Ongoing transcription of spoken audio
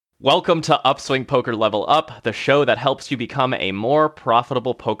Welcome to Upswing Poker Level Up, the show that helps you become a more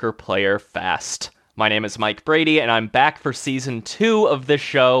profitable poker player fast. My name is Mike Brady, and I'm back for Season 2 of this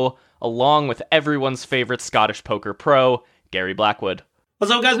show, along with everyone's favorite Scottish poker pro, Gary Blackwood.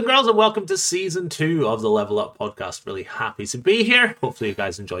 What's up, guys and girls, and welcome to Season 2 of the Level Up podcast. Really happy to be here. Hopefully you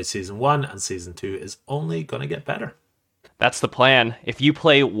guys enjoyed Season 1, and Season 2 is only going to get better. That's the plan. If you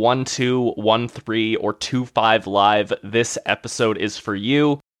play 1-2, 1-3, or 2-5 live, this episode is for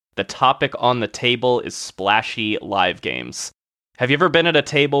you. The topic on the table is splashy live games. Have you ever been at a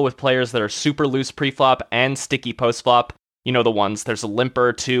table with players that are super loose preflop and sticky postflop? You know the ones, there's a limper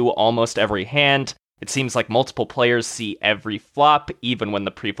or two almost every hand. It seems like multiple players see every flop, even when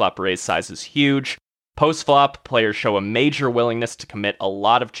the preflop raise size is huge. Postflop, players show a major willingness to commit a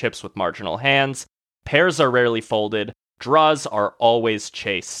lot of chips with marginal hands. Pairs are rarely folded. Draws are always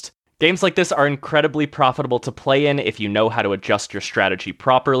chased. Games like this are incredibly profitable to play in if you know how to adjust your strategy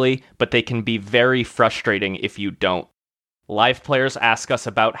properly, but they can be very frustrating if you don't. Live players ask us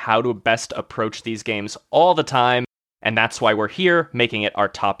about how to best approach these games all the time, and that's why we're here, making it our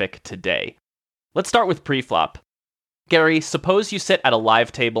topic today. Let's start with preflop. Gary, suppose you sit at a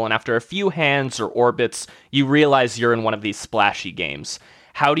live table and after a few hands or orbits, you realize you're in one of these splashy games.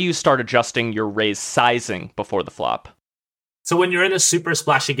 How do you start adjusting your raise sizing before the flop? So when you're in a super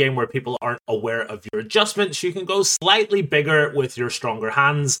splashy game where people aren't aware of your adjustments, you can go slightly bigger with your stronger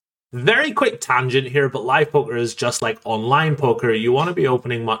hands. Very quick tangent here, but live poker is just like online poker. You want to be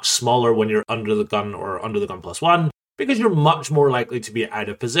opening much smaller when you're under the gun or under the gun +1, because you're much more likely to be out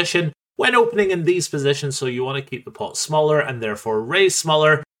of position when opening in these positions, so you want to keep the pot smaller and therefore raise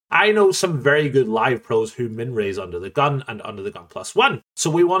smaller. I know some very good live pros who min raise under the gun and under the gun +1. So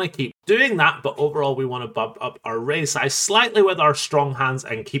we want to keep doing that, but overall we want to bump up our raise size slightly with our strong hands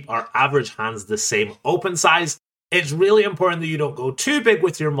and keep our average hands the same open size. It's really important that you don't go too big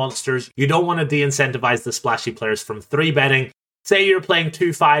with your monsters. You don't want to de-incentivize the splashy players from 3-betting. Say you're playing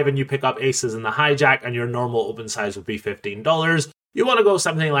 2-5 and you pick up aces in the hijack and your normal open size would be $15. You want to go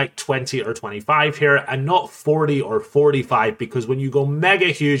something like 20 or 25 here and not 40 or 45, because when you go mega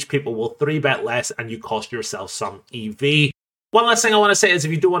huge, people will 3-bet less and you cost yourself some EV. One last thing I want to say is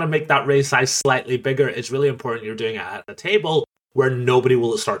if you do want to make that raise size slightly bigger, it's really important you're doing it at a table where nobody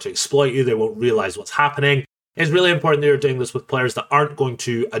will start to exploit you. They won't realize what's happening. It's really important that you're doing this with players that aren't going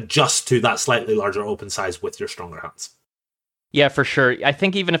to adjust to that slightly larger open size with your stronger hands. Yeah, for sure. I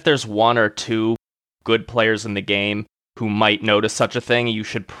think even if there's one or two good players in the game who might notice such a thing, you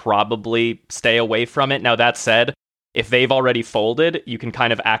should probably stay away from it. Now, that said, if they've already folded, you can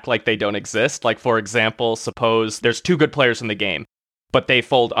kind of act like they don't exist. Like, for example, suppose there's two good players in the game, but they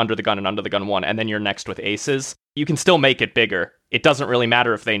fold under the gun and under the gun 1, and then you're next with aces. You can still make it bigger. It doesn't really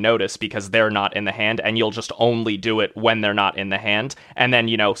matter if they notice because they're not in the hand, and you'll just only do it when they're not in the hand. And then,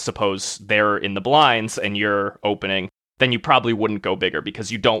 suppose they're in the blinds and you're opening, then you probably wouldn't go bigger because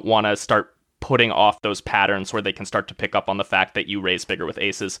you don't want to start putting off those patterns where they can start to pick up on the fact that you raise bigger with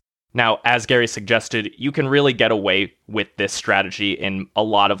aces. Now, as Gary suggested, you can really get away with this strategy in a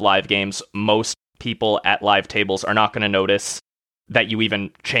lot of live games. Most people at live tables are not going to notice that you even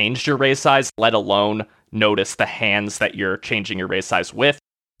changed your raise size, let alone notice the hands that you're changing your raise size with.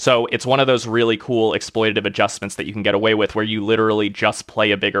 So it's one of those really cool exploitative adjustments that you can get away with where you literally just play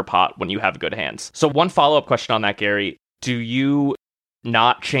a bigger pot when you have good hands. So one follow-up question on that, Gary. Do you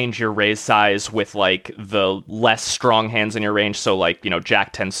not change your raise size with like the less strong hands in your range? So like,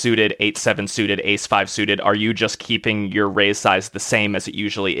 Jack 10 suited, 8-7 suited, Ace 5 suited. Are you just keeping your raise size the same as it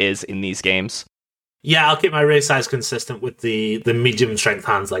usually is in these games? Yeah, I'll keep my raise size consistent with the medium strength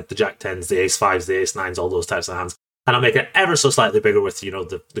hands like the Jack 10s, the Ace 5s, the Ace 9s, all those types of hands. And I'll make it ever so slightly bigger with,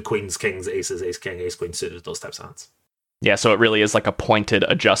 the Queens, Kings, Aces, Ace King, Ace Queen suited, those types of hands. Yeah, so it really is like a pointed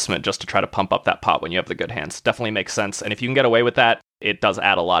adjustment just to try to pump up that pot when you have the good hands. Definitely makes sense. And if you can get away with that, it does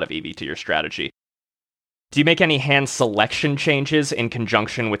add a lot of EV to your strategy. Do you make any hand selection changes in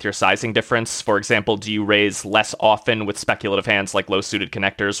conjunction with your sizing difference? For example, do you raise less often with speculative hands like low-suited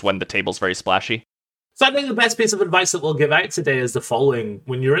connectors when the table's very splashy? So I think the best piece of advice that we'll give out today is the following.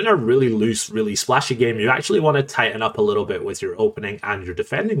 When you're in a really loose, really splashy game, you actually want to tighten up a little bit with your opening and your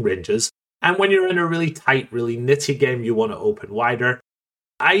defending ranges. And when you're in a really tight, really nitty game, you want to open wider.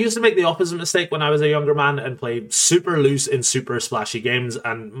 I used to make the opposite mistake when I was a younger man and play super loose in super splashy games.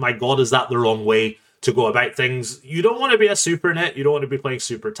 And my God, is that the wrong way to go about things? You don't want to be a super nit. You don't want to be playing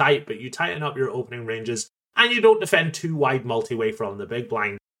super tight, but you tighten up your opening ranges and you don't defend too wide multi-way from the big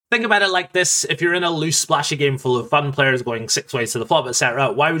blind. Think about it like this. If you're in a loose, splashy game full of fun players going 6 ways to the flop,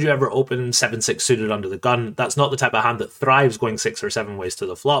 etc., why would you ever open 7-6 suited under the gun? That's not the type of hand that thrives going 6 or 7 ways to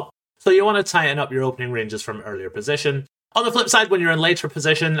the flop. So you want to tighten up your opening ranges from earlier position. On the flip side, when you're in later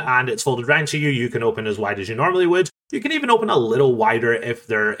position and it's folded round to you, you can open as wide as you normally would. You can even open a little wider if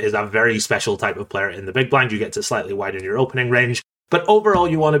there is a very special type of player in the big blind. You get to slightly widen your opening range. But overall,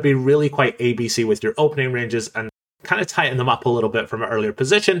 you want to be really quite ABC with your opening ranges and kind of tighten them up a little bit from an earlier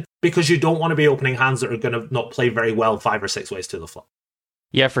position, because you don't want to be opening hands that are going to not play very well 5 or 6 ways to the flop.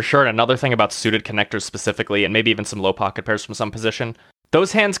 Yeah, for sure. And another thing about suited connectors specifically, and maybe even some low pocket pairs from some position,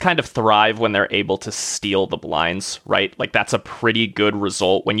 those hands kind of thrive when they're able to steal the blinds, right? Like, that's a pretty good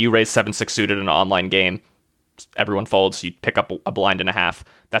result. When you raise 7-6 suited in an online game, everyone folds, you pick up a blind and a half.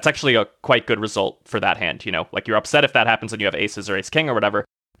 That's actually a quite good result for that hand, you know? Like, you're upset if that happens and you have aces or ace-king or whatever,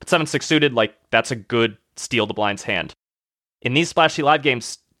 but 7-6 suited, like, that's a good steal the blinds hand. In these splashy live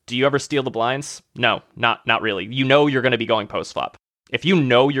games, do you ever steal the blinds? No, not really. You know you're going to be going post-flop. If you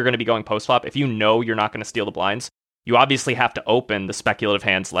know you're going to be going post-flop, if you know you're not going to steal the blinds, you obviously have to open the speculative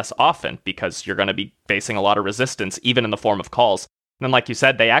hands less often because you're going to be facing a lot of resistance, even in the form of calls. And then, like you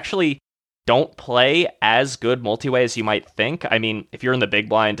said, they actually don't play as good multi-way as you might think. I mean, if you're in the big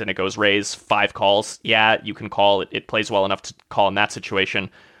blind and it goes raise 5 calls, yeah, you can call. It plays well enough to call in that situation.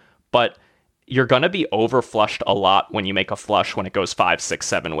 But you're going to be overflushed a lot when you make a flush when it goes 5, 6,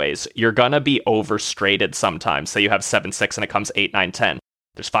 7 ways. You're going to be overstraighted sometimes. Say you have 7, 6 and it comes 8, 9, 10.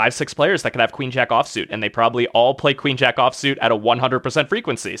 There's 5, 6 players that could have queen jack offsuit, and they probably all play queen jack offsuit at a 100%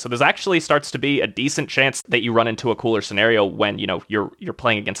 frequency. So there's actually starts to be a decent chance that you run into a cooler scenario when, you know, you're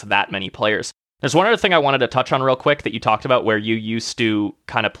playing against that many players. There's one other thing I wanted to touch on real quick that you talked about, where you used to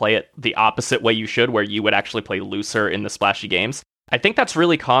kind of play it the opposite way you should, where you would actually play looser in the splashy games. I think that's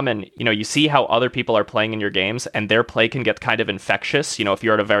really common. You know, you see how other people are playing in your games, and their play can get kind of infectious. You know, if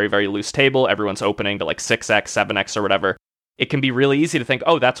you're at a very, very loose table, everyone's opening to like 6x, 7x or whatever. It can be really easy to think,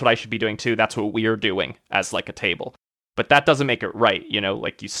 oh, that's what I should be doing too. That's what we're doing as like a table. But that doesn't make it right. You know,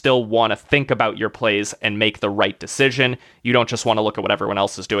 like, you still want to think about your plays and make the right decision. You don't just want to look at what everyone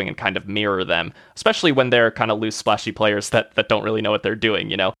else is doing and kind of mirror them, especially when they're kind of loose, splashy players that don't really know what they're doing,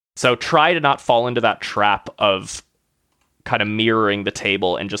 you know? So try to not fall into that trap of kind of mirroring the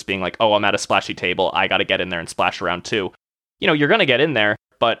table and just being like, oh, I'm at a splashy table, I got to get in there and splash around too. You know, you're going to get in there,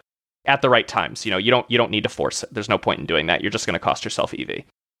 but at the right times. You know, you don't need to force it. There's no point in doing that. You're just going to cost yourself EV.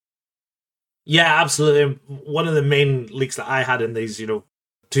 Yeah, absolutely. One of the main leaks that I had in these,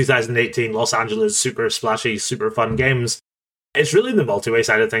 2018 Los Angeles super splashy, super fun games, it's really the multi-way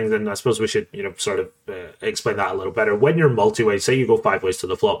side of things, and I suppose we should, sort of explain that a little better. When you're multi-way, say you go 5 ways to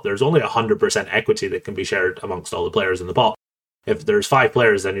the flop, there's only 100% equity that can be shared amongst all the players in the pot. If there's 5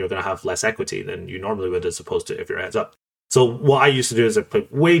 players, then you're going to have less equity than you normally would, as opposed to if you're heads up. So what I used to do is I play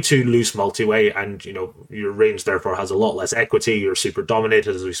way too loose multi-way, and, your range therefore has a lot less equity. You're super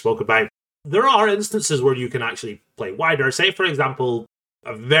dominated, as we spoke about. There are instances where you can actually play wider. Say, for example,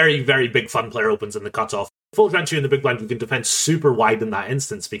 a very, very big fun player opens in the cutoff. Folds round to you in the big blind, you can defend super wide in that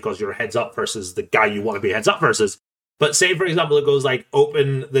instance because you're heads up versus the guy you want to be heads up versus. But say, for example, it goes like,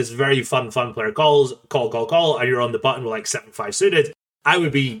 open, this very fun player calls, call, and you're on the button with like 7-5 suited. I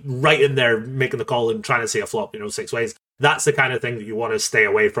would be right in there making the call and trying to see a flop, 6 ways. That's the kind of thing that you want to stay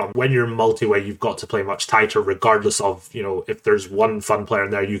away from. When you're multi-way, you've got to play much tighter, regardless of, if there's one fun player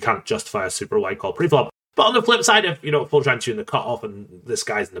in there, you can't justify a super wide call pre-flop. But on the flip side, if, full round to you in the cutoff and this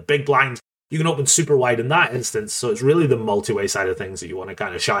guy's in the big blind, you can open super wide in that instance. So it's really the multi-way side of things that you want to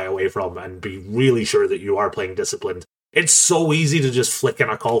kind of shy away from and be really sure that you are playing disciplined. It's so easy to just flick in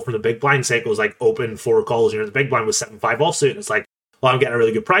a call from the big blind. Say it goes like open 4 calls, you're in the big blind with 7-5 offsuit, and it's like, well, I'm getting a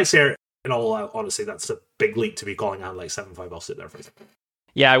really good price here. In all honesty, that's a big leap to be calling out like 7-5 offsuit there, for example.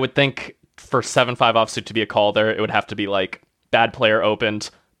 Yeah, I would think for 7-5 offsuit to be a call there, it would have to be like bad player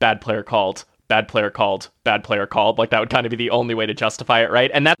opened, bad player called, bad player called, bad player called. Like, that would kind of be the only way to justify it,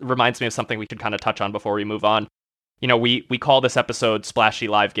 right? And that reminds me of something we could kind of touch on before we move on. We call this episode Splashy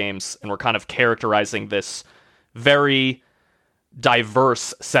Live Games, and we're kind of characterizing this very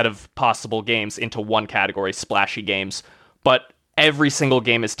diverse set of possible games into one category, splashy games. But every single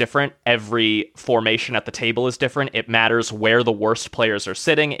game is different. Every formation at the table is different. It matters where the worst players are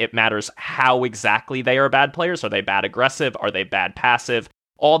sitting. It matters how exactly they are bad players. Are they bad aggressive? Are they bad passive?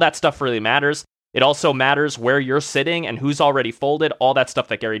 All that stuff really matters. It also matters where you're sitting and who's already folded. All that stuff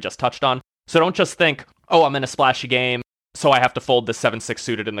that Gary just touched on. So don't just think, oh, I'm in a splashy game, so I have to fold the 7-6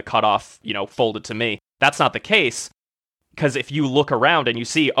 suited in the cutoff, folded to me. That's not the case. Because if you look around and you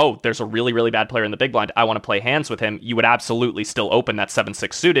see, oh, there's a really, really bad player in the big blind, I want to play hands with him, you would absolutely still open that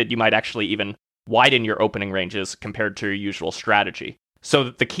 7-6 suited. You might actually even widen your opening ranges compared to your usual strategy.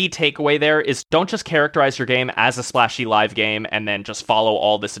 So the key takeaway there is, don't just characterize your game as a splashy live game and then just follow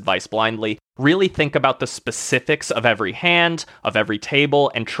all this advice blindly. Really think about the specifics of every hand, of every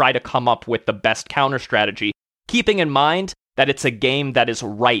table, and try to come up with the best counter strategy keeping in mind that it's a game that is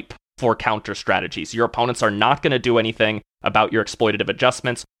ripe for counter strategies. Your opponents are not going to do anything about your exploitative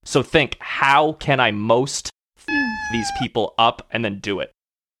adjustments. So think, how can I most these people up and then do it?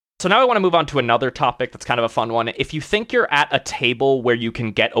 So now I want to move on to another topic that's kind of a fun one. If you think you're at a table where you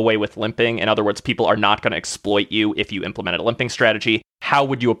can get away with limping, in other words, people are not going to exploit you if you implemented a limping strategy, how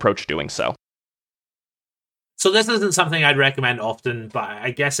would you approach doing so? So this isn't something I'd recommend often, but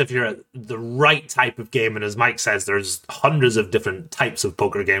I guess if you're at the right type of game, and as Mike says, there's hundreds of different types of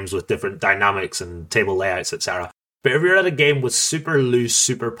poker games with different dynamics and table layouts, etc. But if you're at a game with super loose,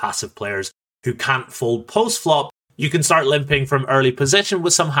 super passive players who can't fold post-flop, you can start limping from early position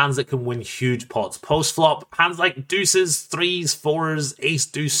with some hands that can win huge pots post-flop. Hands like deuces, threes, fours,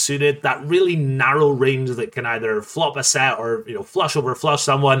 ace-deuce suited, that really narrow range that can either flop a set or, flush over flush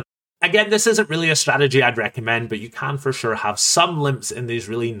someone. Again, this isn't really a strategy I'd recommend, but you can for sure have some limps in these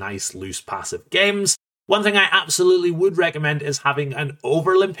really nice, loose, passive games. One thing I absolutely would recommend is having an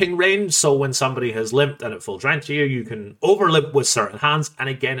over-limping range, so when somebody has limped and it folds round to you, you can over-limp with certain hands, and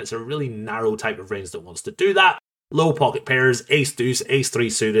again, it's a really narrow type of range that wants to do that. Low pocket pairs, ace-deuce,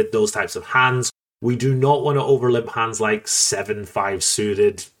 ace-3 suited, those types of hands. We do not want to over-limp hands like 7-5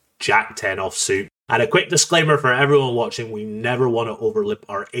 suited, Jack-10 offsuit. And a quick disclaimer for everyone watching, we never want to over-limp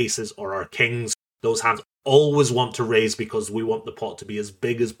our aces or our kings. Those hands always want to raise because we want the pot to be as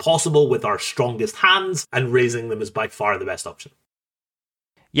big as possible with our strongest hands, and raising them is by far the best option.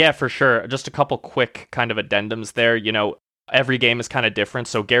 Yeah, for sure. Just a couple quick kind of addendums there. Every game is kind of different.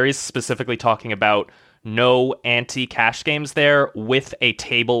 So Gary's specifically talking about no anti-cash games there with a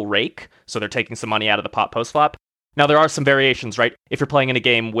table rake. So they're taking some money out of the pot post-flop. Now, there are some variations, right? If you're playing in a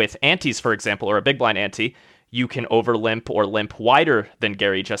game with antes, for example, or a big blind ante, you can over-limp or limp wider than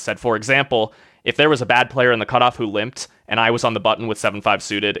Gary just said. For example, if there was a bad player in the cutoff who limped, and I was on the button with 7-5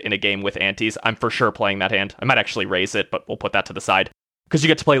 suited in a game with antes, I'm for sure playing that hand. I might actually raise it, but we'll put that to the side. Because you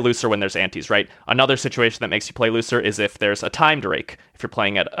get to play looser when there's antes, right? Another situation that makes you play looser is if there's a timed rake. If you're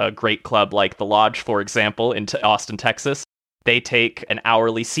playing at a great club like The Lodge, for example, in Austin, Texas, they take an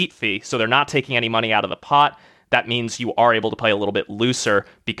hourly seat fee, so they're not taking any money out of the pot. That means you are able to play a little bit looser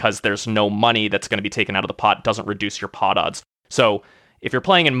because there's no money that's going to be taken out of the pot. It doesn't reduce your pot odds. So if you're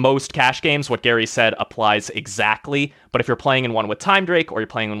playing in most cash games, what Gary said applies exactly. But if you're playing in one with timed rake, or you're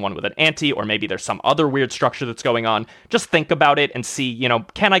playing in one with an ante, or maybe there's some other weird structure that's going on, just think about it and see,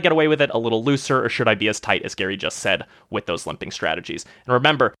 can I get away with it a little looser, or should I be as tight as Gary just said with those limping strategies? And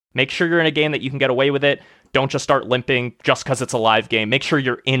remember, make sure you're in a game that you can get away with it. Don't just start limping just because it's a live game. Make sure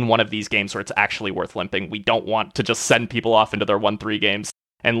you're in one of these games where it's actually worth limping. We don't want to just send people off into their 1-3 games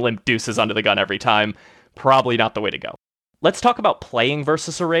and limp deuces under the gun every time. Probably not the way to go. Let's talk about playing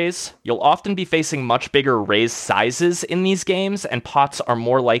versus a raise. You'll often be facing much bigger raise sizes in these games, and pots are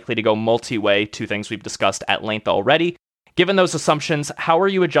more likely to go multi-way, two things we've discussed at length already. Given those assumptions, how are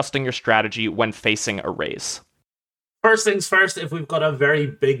you adjusting your strategy when facing a raise? First things first, if we've got a very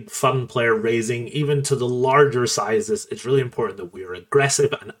big fun player raising, even to the larger sizes, it's really important that we are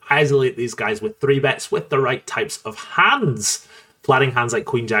aggressive and isolate these guys with 3-bets with the right types of hands. Flatting hands like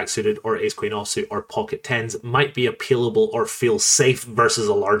Queen Jack suited or Ace Queen offsuit or pocket tens might be appealable or feel safe versus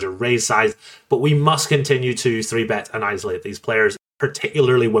a larger raise size, but we must continue to 3-bet and isolate these players,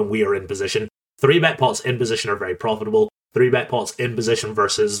 particularly when we are in position. 3-bet pots in position are very profitable. 3-bet pots in position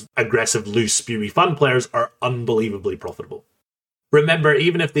versus aggressive, loose, spewy, fun players are unbelievably profitable. Remember,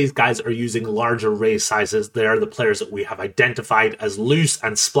 even if these guys are using larger raise sizes, they are the players that we have identified as loose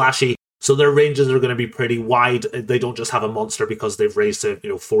and splashy, so their ranges are going to be pretty wide. They don't just have a monster because they've raised to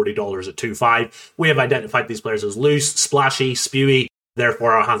 $40 at 2-5. We have identified these players as loose, splashy, spewy.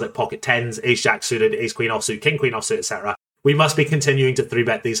 Therefore, our hands like pocket tens, ace jack suited, ace queen offsuit, king queen offsuit, etc. We must be continuing to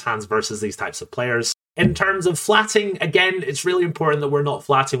 3-bet these hands versus these types of players. In terms of flatting, again, it's really important that we're not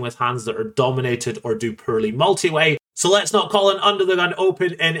flatting with hands that are dominated or do poorly multi-way. So let's not call an under the gun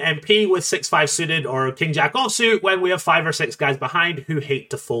open in MP with 6-5 suited or king jack offsuit when we have 5 or 6 guys behind who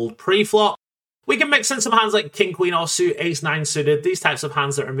hate to fold pre-flop. We can mix in some hands like king queen offsuit, ace 9 suited, these types of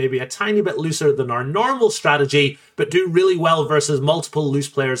hands that are maybe a tiny bit looser than our normal strategy, but do really well versus multiple loose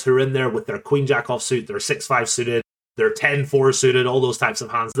players who are in there with their queen jack offsuit, their 6-5 suited, their 10-4 suited, all those types of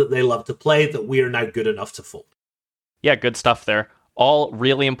hands that they love to play that we are now good enough to fold. Yeah, good stuff there. All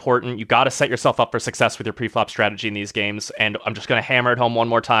really important. You got to set yourself up for success with your pre-flop strategy in these games. And I'm just going to hammer it home one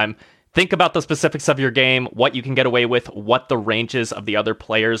more time. Think about the specifics of your game, what you can get away with, what the ranges of the other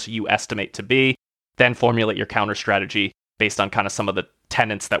players you estimate to be. Then formulate your counter strategy based on kind of some of the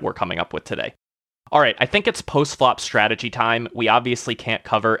tenets that we're coming up with today. All right, I think it's post-flop strategy time. We obviously can't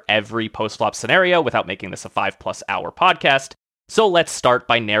cover every post-flop scenario without making this a 5+ hour podcast. So let's start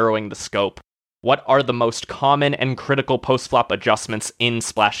by narrowing the scope. what are the most common and critical post-flop adjustments in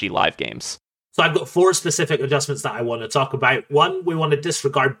splashy live games? So I've got 4 specific adjustments that I want to talk about. 1, we want to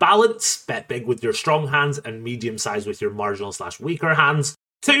disregard balance, bet big with your strong hands and medium size with your marginal/weaker hands.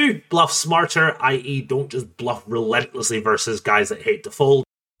 2, bluff smarter, i.e. don't just bluff relentlessly versus guys that hate to fold.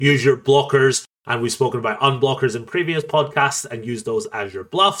 Use your blockers, and we've spoken about unblockers in previous podcasts, and use those as your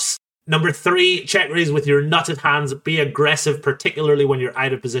bluffs. Number 3, check raise with your nutted hands. Be aggressive, particularly when you're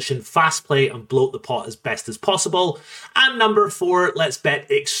out of position. Fast play and bloat the pot as best as possible. And number 4, let's bet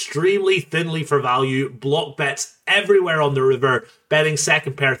extremely thinly for value. Block bets everywhere on the river. Betting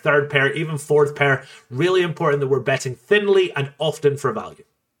second pair, third pair, even fourth pair. Really important that we're betting thinly and often for value.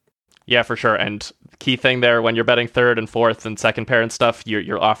 Yeah, for sure. And key thing there, when you're betting third and fourth and second pair and stuff,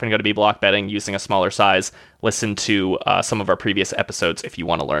 you're often going to be block betting using a smaller size. Listen to some of our previous episodes if you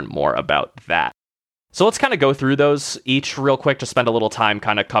want to learn more about that. So let's kind of go through those each real quick to spend a little time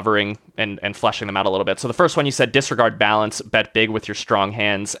kind of covering and fleshing them out a little bit. So the first one, you said disregard balance, bet big with your strong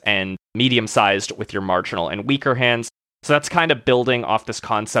hands and medium-sized with your marginal and weaker hands. So that's kind of building off this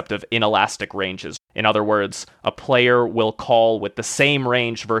concept of inelastic ranges. In other words, a player will call with the same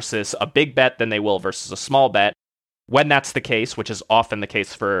range versus a big bet than they will versus a small bet. When that's the case, which is often the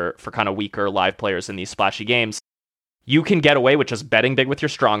case for kind of weaker live players in these splashy games, you can get away with just betting big with your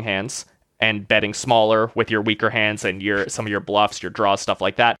strong hands and betting smaller with your weaker hands and some of your bluffs, your draws, stuff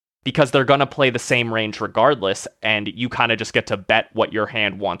like that, because they're going to play the same range regardless, and you kind of just get to bet what your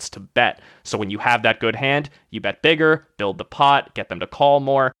hand wants to bet. So when you have that good hand, you bet bigger, build the pot, get them to call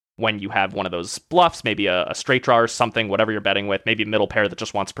more. When you have one of those bluffs, maybe a straight draw or something, whatever you're betting with, maybe a middle pair that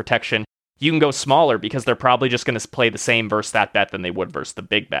just wants protection, you can go smaller because they're probably just going to play the same versus that bet than they would versus the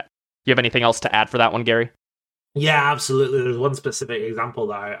big bet. You have anything else to add for that one, Gary? Yeah, absolutely. There's one specific example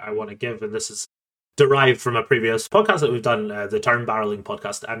that I want to give, and this is derived from a previous podcast that we've done, the Turn Barreling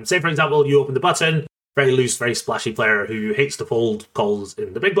podcast. Say, for example, you open the button, very loose, very splashy player who hates to fold, calls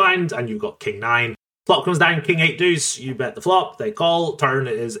in the big blind, and you've got King 9. Flop comes down, King 8 deuce, you bet the flop, they call, turn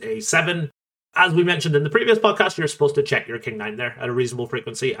is a 7. As we mentioned in the previous podcast, you're supposed to check your King 9 there at a reasonable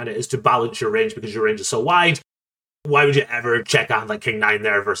frequency, and it is to balance your range because your range is so wide. Why would you ever check a hand like King 9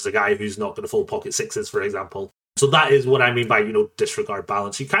 there versus a guy who's not going to fold pocket 6s, for example? So that is what I mean by, disregard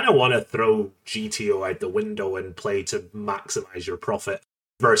balance. You kind of want to throw GTO out the window and play to maximize your profit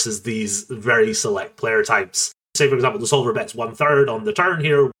versus these very select player types. Say, for example, the solver bets 1/3 on the turn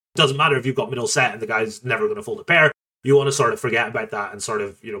here. Doesn't matter if you've got middle set and the guy's never going to fold a pair. You want to sort of forget about that and sort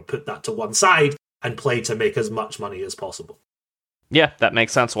of, put that to one side and play to make as much money as possible. Yeah, that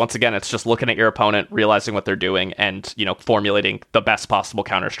makes sense. Once again, it's just looking at your opponent, realizing what they're doing, and, formulating the best possible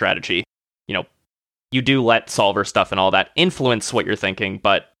counter strategy. You do let solver stuff and all that influence what you're thinking,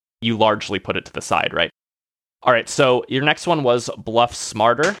 but you largely put it to the side, right? All right, so your next one was bluff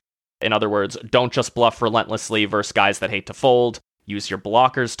smarter. In other words, don't just bluff relentlessly versus guys that hate to fold. Use your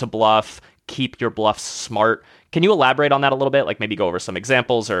blockers to bluff. Keep your bluffs smart. Can you elaborate on that a little bit? Like maybe go over some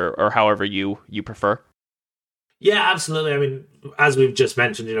examples or however you prefer? Yeah, absolutely. I mean, as we've just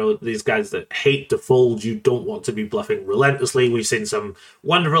mentioned, these guys that hate to fold, you don't want to be bluffing relentlessly. We've seen some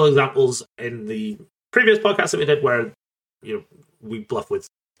wonderful examples in the previous podcast that we did where, we bluff with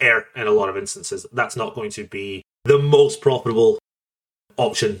air in a lot of instances. That's not going to be the most profitable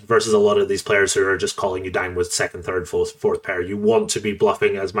option versus a lot of these players who are just calling you down with second, third, fourth pair. You want to be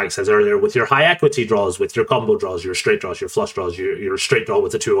bluffing, as Mike says earlier, with your high equity draws, with your combo draws, your straight draws, your flush draws, your straight draw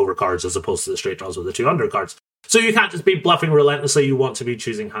with the 2 overcards as opposed to the straight draws with the 2 undercards. So you can't just be bluffing relentlessly. You want to be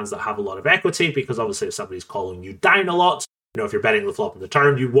choosing hands that have a lot of equity because obviously if somebody's calling you down a lot, if you're betting the flop and the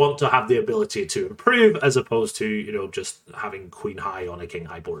turn, you want to have the ability to improve as opposed to, just having queen high on a king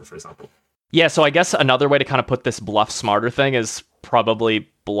high board, for example. Yeah, so I guess another way to kind of put this bluff smarter thing is probably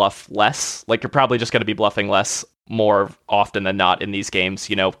bluff less. Like you're probably just going to be bluffing less more often than not in these games,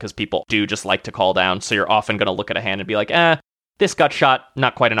 because people do just like to call down. So you're often going to look at a hand and be like, this gut shot,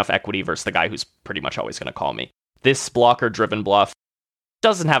 not quite enough equity versus the guy who's pretty much always going to call me. This blocker-driven bluff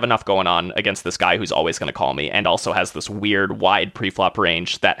doesn't have enough going on against this guy who's always going to call me and also has this weird wide preflop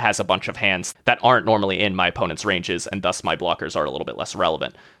range that has a bunch of hands that aren't normally in my opponent's ranges, and thus my blockers are a little bit less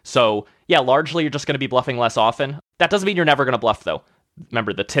relevant. So yeah, largely you're just going to be bluffing less often. That doesn't mean you're never going to bluff though.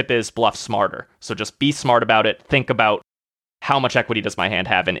 Remember, the tip is bluff smarter. So just be smart about it. Think about how much equity does my hand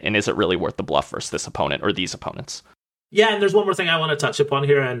have, and is it really worth the bluff versus this opponent or these opponents? Yeah, and there's one more thing I want to touch upon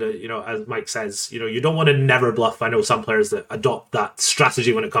here, and as Mike says, you don't want to never bluff. I know some players that adopt that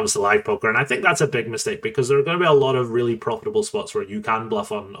strategy when it comes to live poker, and I think that's a big mistake because there are going to be a lot of really profitable spots where you can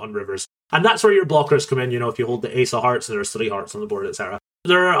bluff on rivers, and that's where your blockers come in. If you hold the ace of hearts and there's 3 hearts on the board, etc.,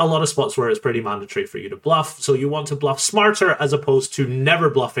 there are a lot of spots where it's pretty mandatory for you to bluff, so you want to bluff smarter as opposed to never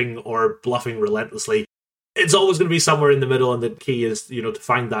bluffing or bluffing relentlessly. It's always going to be somewhere in the middle, and the key is, to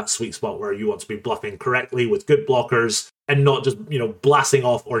find that sweet spot where you want to be bluffing correctly with good blockers and not just, blasting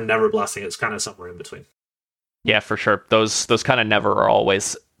off or never blasting. It's kind of somewhere in between. Yeah, for sure. Those kind of never are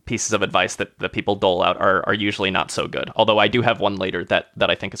always pieces of advice that people dole out are usually not so good. Although I do have one later that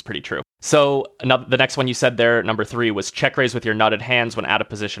I think is pretty true. So the next one you said there, number 3, was check raise with your nutted hands when out of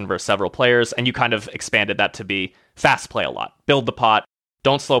position versus several players. And you kind of expanded that to be fast play a lot. Build the pot.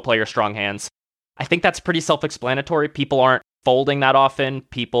 Don't slow play your strong hands. I think that's pretty self-explanatory. People aren't folding that often.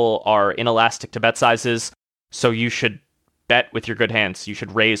 People are inelastic to bet sizes. So you should bet with your good hands. You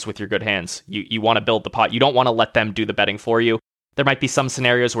should raise with your good hands. You want to build the pot. You don't want to let them do the betting for you. There might be some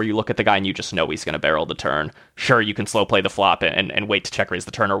scenarios where you look at the guy and you just know he's going to barrel the turn. Sure, you can slow play the flop and wait to check raise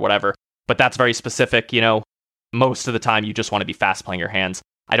the turn or whatever. But that's very specific, Most of the time, you just want to be fast playing your hands.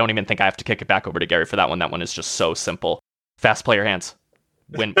 I don't even think I have to kick it back over to Gary for that one. That one is just so simple. Fast play your hands.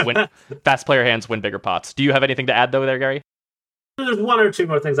 Win. Fast player hands win bigger pots. Do you have anything to add though there, Gary? There's one or two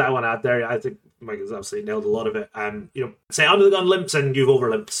more things I want to add there. I think Mike has absolutely nailed a lot of it. Say under the gun limps and you've over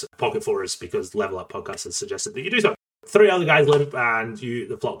limped pocket fours because Level Up Podcast has suggested that you do so. 3 other guys limp and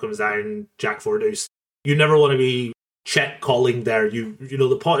the flop comes down, Jack 4 deuce. You never want to be check calling there.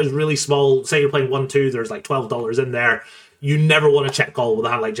 The pot is really small. Say you're playing 1-2, there's like $12 in there. You never want to check call with a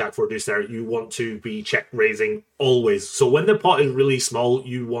hand like Jack 4 deuce there. You want to be check raising always. So when the pot is really small,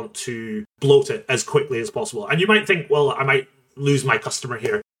 you want to bloat it as quickly as possible. And you might think, well, I might lose my customer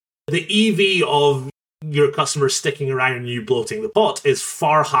here. The EV of your customer sticking around and you bloating the pot is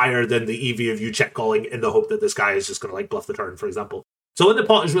far higher than the EV of you check calling in the hope that this guy is just going to bluff the turn, for example. So when the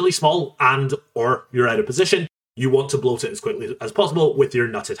pot is really small and or you're out of position, you want to bloat it as quickly as possible with your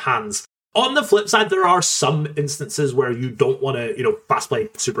nutted hands. On the flip side, there are some instances where you don't want to, fast play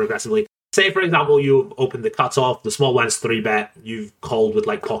super aggressively. Say, for example, you've opened the cutoff, the small one's 3-bet, you've called with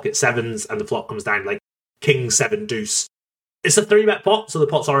pocket 7s, and the flop comes down king 7 deuce. It's a 3-bet pot, so the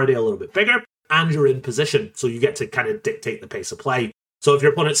pot's already a little bit bigger, and you're in position, so you get to kind of dictate the pace of play. So if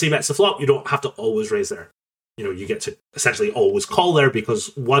your opponent c-bets the flop, you don't have to always raise there. You get to essentially always call there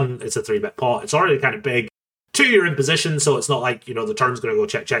because 1, it's a 3-bet pot, it's already kind of big. 2, you're in position, so it's not like, the turn's going to go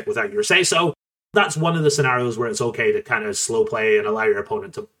check without your say-so. That's one of the scenarios where it's okay to kind of slow play and allow your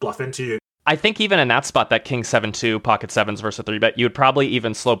opponent to bluff into you. I think even in that spot, that king 7-2, pocket 7s versus a 3-bet, you would probably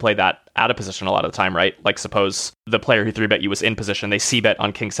even slow play that out of position a lot of the time, right? Suppose the player who 3-bet you was in position, they c-bet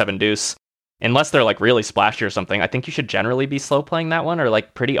on king 7 deuce. Unless they're really splashy or something, I think you should generally be slow playing that one or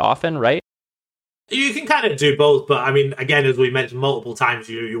pretty often, right? You can kind of do both, but I mean, again, as we mentioned multiple times,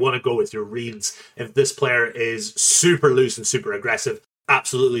 you want to go with your reads. If this player is super loose and super aggressive,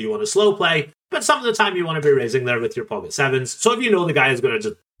 absolutely you want to slow play, but some of the time you want to be raising there with your pocket 7s. So if you know the guy is going to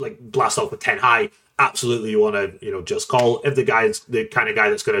just blast off with 10 high, absolutely you want to, just call. If the guy's the kind of guy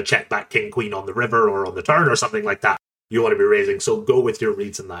that's going to check back king queen on the river or on the turn or something like that, you want to be raising. So go with your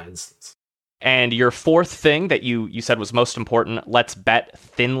reads in that instance. And your fourth thing that you said was most important, let's bet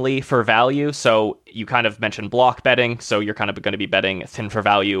thinly for value. So you kind of mentioned block betting. So you're kind of going to be betting thin for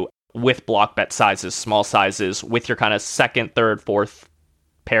value with block bet sizes, small sizes, with your kind of second, third, fourth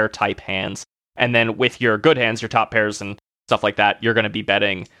pair type hands. And then with your good hands, your top pairs and stuff like that, you're going to be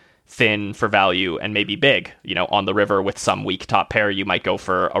betting thin for value and maybe big. On the river with some weak top pair, you might go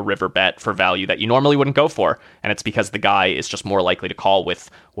for a river bet for value that you normally wouldn't go for. And it's because the guy is just more likely to call with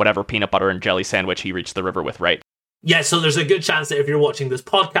whatever peanut butter and jelly sandwich he reached the river with, right? Yeah, so there's a good chance that if you're watching this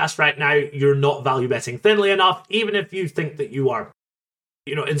podcast right now, you're not value betting thinly enough, even if you think that you are.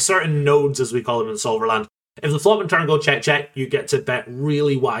 In certain nodes, as we call them in Solverland, if the flop and turn go check, you get to bet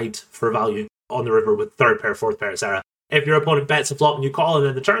really wide for value on the river with third pair, fourth pair, etc. If your opponent bets a flop and you call and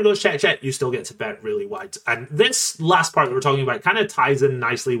then the turn goes check, you still get to bet really wide. And this last part that we're talking about kind of ties in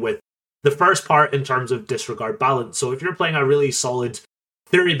nicely with the first part in terms of disregard balance. So if you're playing a really solid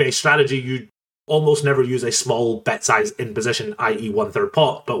theory-based strategy, you almost never use a small bet size in position, i.e. 1/3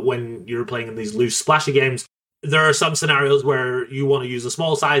 pot. But when you're playing in these loose splashy games, there are some scenarios where you want to use a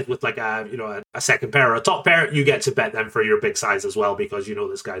small size with a second pair or a top pair. You get to bet them for your big size as well because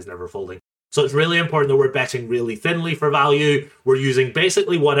this guy's never folding. So it's really important that we're betting really thinly for value. We're using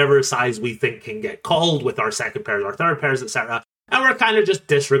basically whatever size we think can get called with our second pairs, our third pairs, etc. And we're kind of just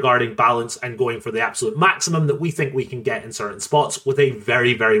disregarding balance and going for the absolute maximum that we think we can get in certain spots with a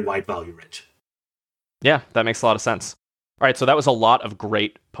very, very wide value range. Yeah, that makes a lot of sense. All right, so that was a lot of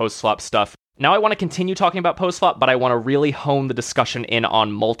great post-flop stuff. Now I want to continue talking about post-flop, but I want to really hone the discussion in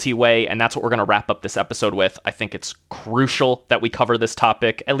on multi-way, and that's what we're going to wrap up this episode with. I think it's crucial that we cover this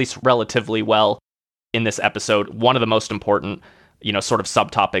topic, at least relatively well, in this episode. One of the most important. sort of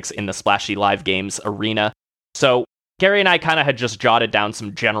subtopics in the Splashy Live Games arena. So Gary and I kind of had just jotted down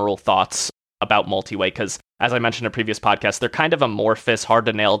some general thoughts about multi-way, because as I mentioned in a previous podcast, they're kind of amorphous, hard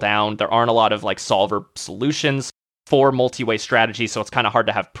to nail down. There aren't a lot of like solver solutions for multi-way strategy, so it's kind of hard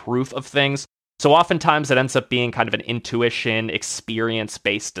to have proof of things. So oftentimes it ends up being kind of an intuition,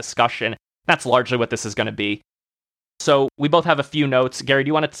 experience-based discussion. That's largely what this is going to be. So we both have a few notes. Gary, do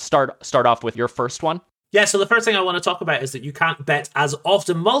you want to start off with your first one? Yeah, so the first thing I want to talk about is that you can't bet as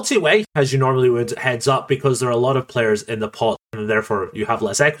often multi-way as you normally would heads up, because there are a lot of players in the pot and therefore you have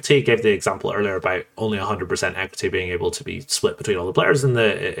less equity. I gave the example earlier about only 100% equity being able to be split between all the players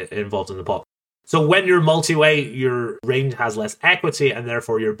involved in the pot. So when you're multi-way, your range has less equity and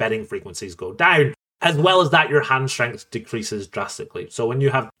therefore your betting frequencies go down. As well as that, your hand strength decreases drastically. So when you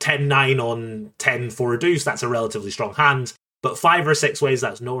have 10-9 on 10-4 deuce, that's a relatively strong hand. But 5 or 6 ways,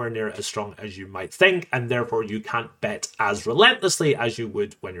 that's nowhere near as strong as you might think, and therefore you can't bet as relentlessly as you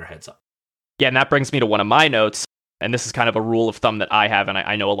would when you're heads up. Yeah, and that brings me to one of my notes, and this is kind of a rule of thumb that I have, and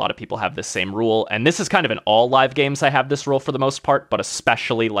I know a lot of people have this same rule, and this is kind of in all live games I have this rule for the most part, but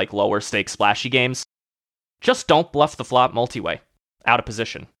especially like lower stakes splashy games. Just don't bluff the flop multi-way, out of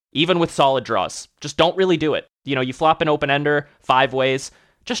position. Even with solid draws, just don't really do it. You flop an open-ender 5 ways,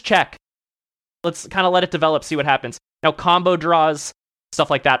 just check. Let's kind of let it develop, see what happens. Now, combo draws, stuff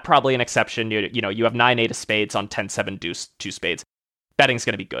like that, probably an exception. You have 9-8 of spades on 10-7 deuce 2 spades. Betting's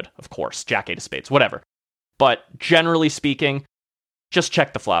going to be good, of course. Jack-8 of spades, whatever. But generally speaking, just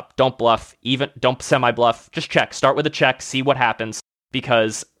check the flop. Don't bluff, even don't semi-bluff. Just check. Start with a check, see what happens,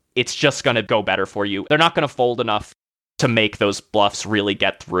 because it's just going to go better for you. They're not going to fold enough to make those bluffs really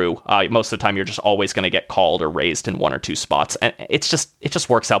get through. Most of the time, you're just always going to get called or raised in 1 or 2 spots. And it just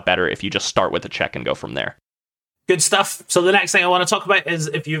works out better if you just start with a check and go from there. Good stuff. So the next thing I want to talk about is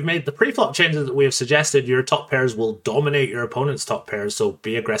if you've made the pre-flop changes that we have suggested, your top pairs will dominate your opponent's top pairs, so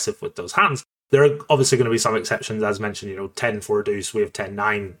be aggressive with those hands. There are obviously going to be some exceptions, as mentioned, 10-4 deuce, we have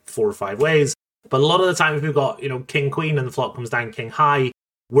 10-9, 4 or 5 ways. But a lot of the time, if we've got, king-queen and the flop comes down king-high,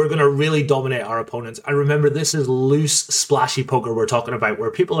 we're going to really dominate our opponents. And remember, this is loose, splashy poker we're talking about,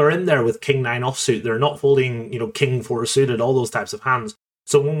 where people are in there with king-9 offsuit. They're not folding, king-4 suited, all those types of hands.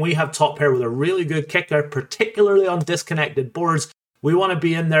 So when we have top pair with a really good kicker, particularly on disconnected boards, we want to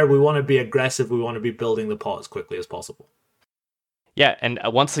be in there, we want to be aggressive, we want to be building the pot as quickly as possible. Yeah, and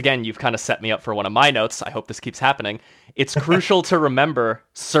once again, you've kind of set me up for one of my notes. I hope this keeps happening. It's crucial to remember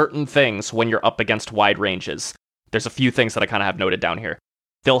certain things when you're up against wide ranges. There's a few things that I kind of have noted down here.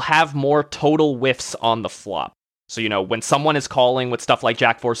 They'll have more total whiffs on the flop. So, when someone is calling with stuff like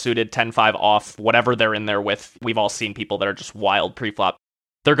Jack-4 suited, 10-5 off, whatever they're in there with, we've all seen people that are just wild pre-flop.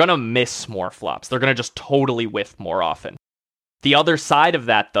 They're going to miss more flops. They're going to just totally whiff more often. The other side of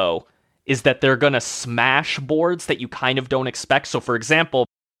that, though, is that they're going to smash boards that you kind of don't expect. So, for example,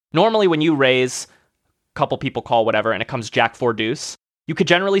 normally when you raise, a couple people call whatever, and it comes Jack-4 deuce, you could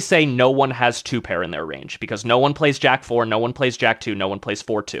generally say no one has 2-pair in their range, because no one plays Jack-4, no one plays Jack-2, no one plays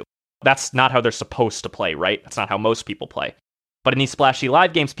 4-2. That's not how they're supposed to play, right? That's not how most people play. But in these splashy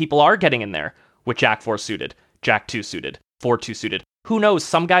live games, people are getting in there with Jack-4 suited, Jack-2 suited, 4-2 suited. Who knows?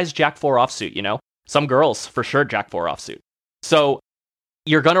 Some guys Jack-4 offsuit, Some girls, for sure, Jack-4 offsuit. So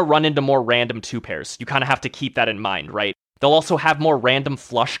you're going to run into more random 2-pairs. You kind of have to keep that in mind, right? They'll also have more random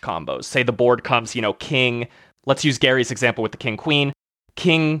flush combos. Say the board comes, king. Let's use Gary's example with the king-queen.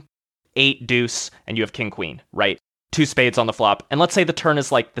 King, 8 deuce, and you have king-queen, right? 2 spades on the flop. And let's say the turn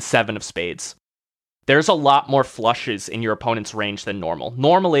is like the 7 of spades. There's a lot more flushes in your opponent's range than normal.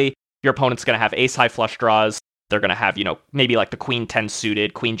 Normally, your opponent's going to have ace-high flush draws. They're going to have, maybe like the queen 10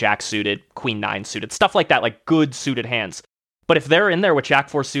 suited, queen jack suited, queen 9 suited, stuff like that, like good suited hands. But if they're in there with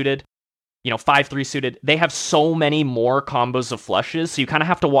Jack-4 suited, 5-3 suited, they have so many more combos of flushes. So you kind of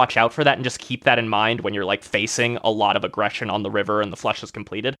have to watch out for that and just keep that in mind when you're like facing a lot of aggression on the river and the flush is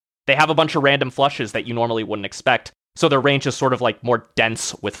completed. They have a bunch of random flushes that you normally wouldn't expect. So their range is sort of like more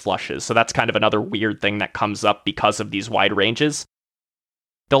dense with flushes. So that's kind of another weird thing that comes up because of these wide ranges.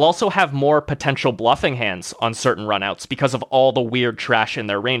 They'll also have more potential bluffing hands on certain runouts because of all the weird trash in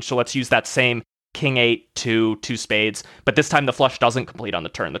their range. So let's use that same king-8 to 2 spades, but this time the flush doesn't complete on the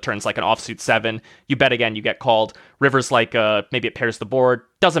turn. The turn's like an offsuit 7. You bet again, you get called. River's like, maybe it pairs the board.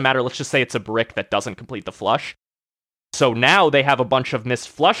 Doesn't matter, let's just say it's a brick that doesn't complete the flush. So now they have a bunch of missed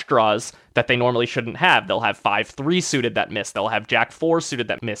flush draws that they normally shouldn't have. They'll have 5-3 suited that missed. They'll have Jack-4 suited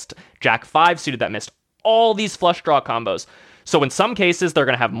that missed. Jack-5 suited that missed. All these flush draw combos. So in some cases, they're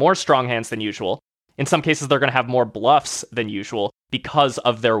going to have more strong hands than usual. In some cases, they're going to have more bluffs than usual because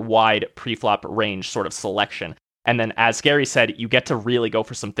of their wide preflop range sort of selection. And then, as Gary said, you get to really go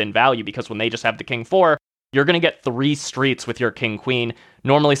for some thin value because when they just have the king 4, you're going to get 3 streets with your king queen.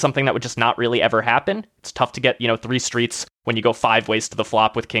 Normally something that would just not really ever happen. It's tough to get, 3 streets when you go 5 ways to the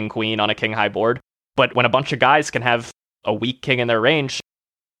flop with king queen on a king high board. But when a bunch of guys can have a weak king in their range,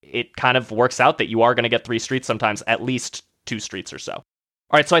 it kind of works out that you are going to get 3 streets sometimes, at least 2 streets or so.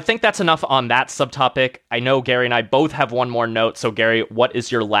 All right, so I think that's enough on that subtopic. I know Gary and I both have one more note. So Gary, what is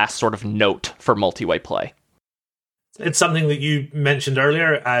your last sort of note for multi-way play? It's something that you mentioned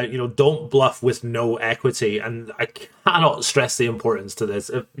earlier, don't bluff with no equity. And I cannot stress the importance to this.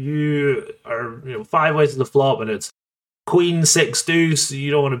 If you are 5 ways to the flop and it's queen 6 deuce,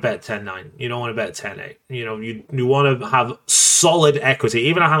 you don't want to bet 10-9. You don't want to bet 10-8. You want to have solid equity.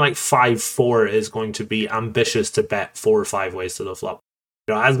 Even a hand like 5-4 is going to be ambitious to bet 4 or 5 ways to the flop.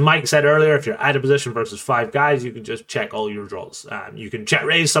 As Mike said earlier, if you're out of position versus 5 guys, you can just check all your draws. You can check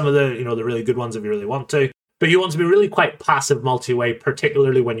raise some of the the really good ones if you really want to. But you want to be really quite passive multi-way,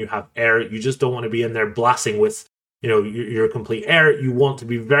 particularly when you have air. You just don't want to be in there blasting with your complete air. You want to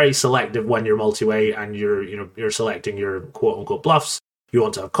be very selective when you're multi-way and you're selecting your quote-unquote bluffs. You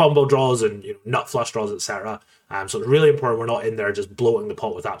want to have combo draws and nut flush draws, etc. So it's really important we're not in there just bloating the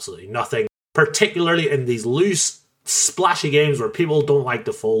pot with absolutely nothing, particularly in these loose, splashy games where people don't like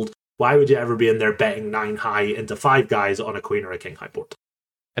to fold. Why would you ever be in there betting 9 high into 5 guys on a queen or a king high board?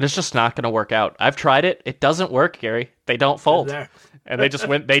 And it's just not going to work out. I've tried it. It doesn't work, Gary. They don't fold. And they just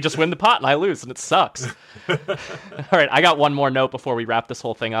win. They just win the pot and I lose, and it sucks. All right, I got one more note before we wrap this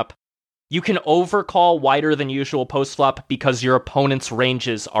whole thing up. You can overcall wider than usual post-flop because your opponent's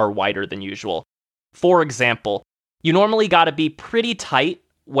ranges are wider than usual. For example, you normally got to be pretty tight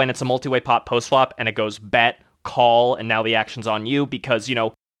when it's a multi-way pot post-flop and it goes bet, call, and now the action's on you because,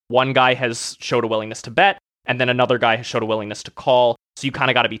 one guy has showed a willingness to bet and then another guy has showed a willingness to call. So you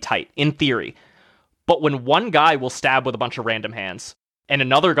kind of got to be tight, in theory. But when one guy will stab with a bunch of random hands and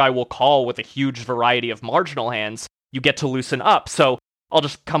another guy will call with a huge variety of marginal hands, you get to loosen up. So I'll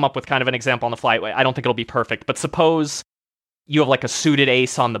just come up with kind of an example on the fly. I don't think it'll be perfect, but suppose you have like a suited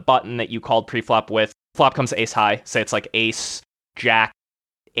ace on the button that you called pre-flop with. Flop comes ace high. Say it's like ace, jack,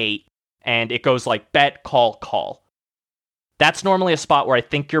 8, and it goes like bet, call, call. That's normally a spot where I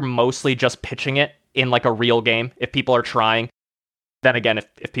think you're mostly just pitching it in like a real game if people are trying. Then again,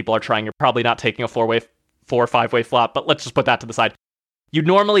 if people are trying, you're probably not taking a 4 or 5 way flop, but let's just put that to the side. You'd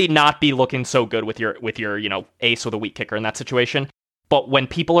normally not be looking so good with your ace with a weak kicker in that situation. But when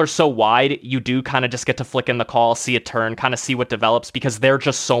people are so wide, you do kind of just get to flick in the call, see a turn, kind of see what develops because they're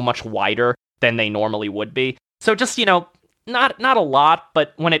just so much wider than they normally would be. So just, not a lot,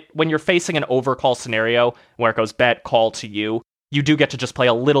 but when you're facing an overcall scenario where it goes bet, call to you, you do get to just play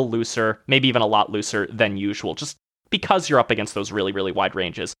a little looser, maybe even a lot looser than usual, just because you're up against those really, really wide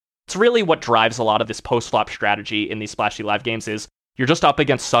ranges. It's really what drives a lot of this post-flop strategy in these splashy live games is you're just up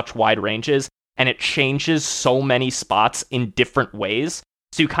against such wide ranges, and it changes so many spots in different ways.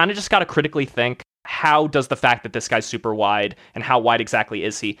 So you kind of just got to critically think, how does the fact that this guy's super wide, and how wide exactly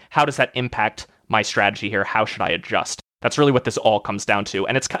is he, how does that impact my strategy here? How should I adjust? That's really what this all comes down to.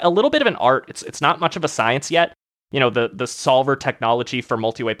 And it's a little bit of an art. It's not much of a science yet. The solver technology for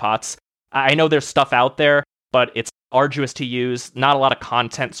multi-way pots. I know there's stuff out there, but it's arduous to use, not a lot of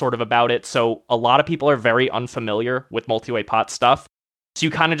content sort of about it, so a lot of people are very unfamiliar with multi-way pot stuff. So you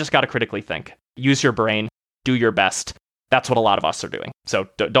kind of just got to critically think. Use your brain, do your best. That's what a lot of us are doing. So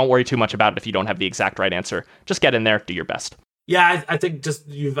don't worry too much about it if you don't have the exact right answer. Just get in there, do your best. Yeah, I think just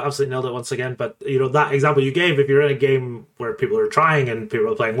you've absolutely nailed it once again. But, that example you gave, if you're in a game where people are trying and people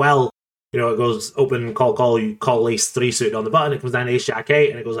are playing well, it goes open, call, you call ace 3 suited on the button, it comes down ace jack 8,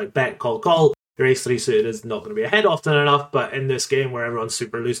 and it goes like bet, call. Your ace 3 suited is not going to be ahead often enough, but in this game where everyone's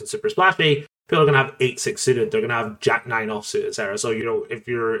super loose and super splashy, people are going to have 8-6 suited, they're going to have jack 9 offsuit, etc. So, if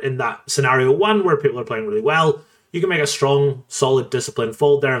you're in that scenario 1 where people are playing really well, you can make a strong, solid, disciplined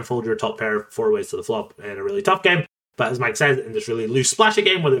fold there and fold your top pair 4 ways to the flop in a really tough game. But as Mike said, in this really loose splashy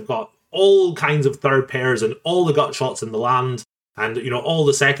game where they've got all kinds of third pairs and all the gut shots in the land, and all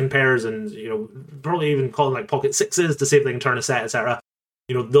the second pairs, and probably even calling like pocket sixes to see if they can turn a set, etc.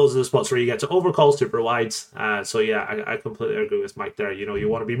 Those are the spots where you get to overcall super wides. So yeah, I completely agree with Mike there. You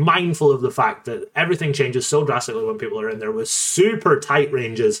want to be mindful of the fact that everything changes so drastically when people are in there with super tight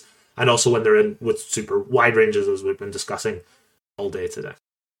ranges, and also when they're in with super wide ranges, as we've been discussing all day today.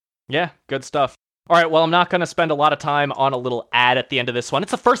 Yeah, good stuff. All right, well, I'm not going to spend a lot of time on a little ad at the end of this one.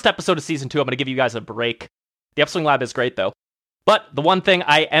 It's the first episode of Season 2. I'm going to give you guys a break. The Upswing Lab is great, though. But the one thing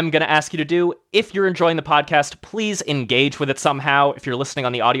I am going to ask you to do, if you're enjoying the podcast, please engage with it somehow. If you're listening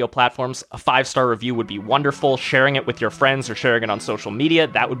on the audio platforms, a 5-star review would be wonderful. Sharing it with your friends or sharing it on social media,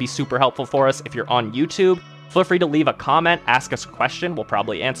 that would be super helpful for us. If you're on YouTube, Feel free to leave a comment, ask us a question, we'll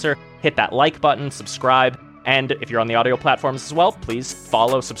probably answer. Hit that like button, subscribe, and if you're on the audio platforms as well, please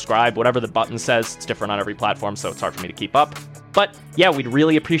follow, subscribe, whatever the button says. It's different on every platform, so it's hard for me to keep up. But yeah, we'd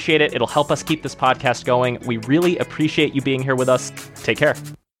really appreciate it. It'll help us keep this podcast going. We really appreciate you being here with us. Take care.